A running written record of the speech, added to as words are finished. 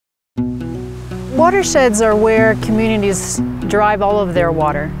Watersheds are where communities derive all of their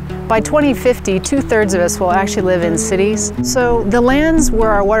water. By 2050, 2/3 of us will actually live in cities. So the lands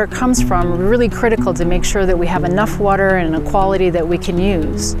where our water comes from are really critical to make sure that we have enough water and a quality that we can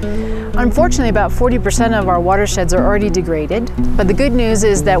use. Unfortunately, about 40% of our watersheds are already degraded. But the good news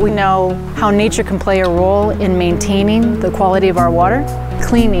is that we know how nature can play a role in maintaining the quality of our water,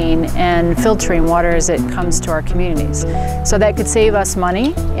 cleaning and filtering water as it comes to our communities. So that could save us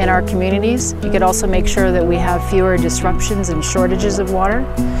money in our communities. It could also make sure that we have fewer disruptions and shortages of water.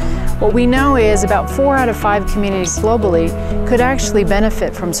 What we know is about 4 out of 5 communities globally could actually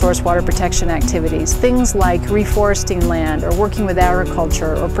benefit from source water protection activities. Things like reforesting land or working with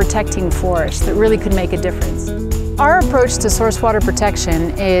agriculture or protecting forests that really could make a difference. Our approach to source water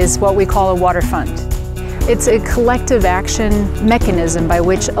protection is what we call a water fund. It's a collective action mechanism by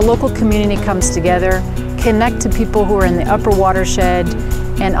which a local community comes together, connect to people who are in the upper watershed,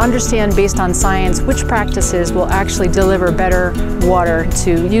 and understand based on science which practices will actually deliver better water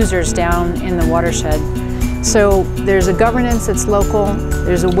to users down in the watershed. So there's a governance that's local,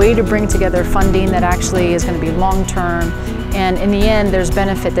 there's a way to bring together funding that actually is going to be long-term, and in the end there's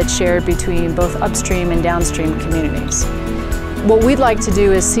benefit that's shared between both upstream and downstream communities. What we'd like to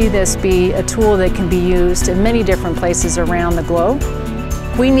do is see this be a tool that can be used in many different places around the globe.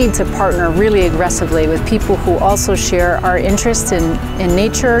 We need to partner really aggressively with people who also share our interest in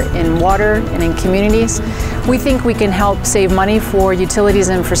nature, in water, and in communities. We think we can help save money for utilities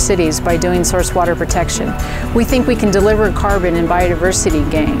and for cities by doing source water protection. We think we can deliver carbon and biodiversity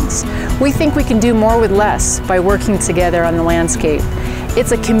gains. We think we can do more with less by working together on the landscape.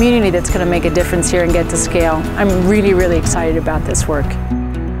 It's a community that's going to make a difference here and get to scale. I'm really, really excited about this work.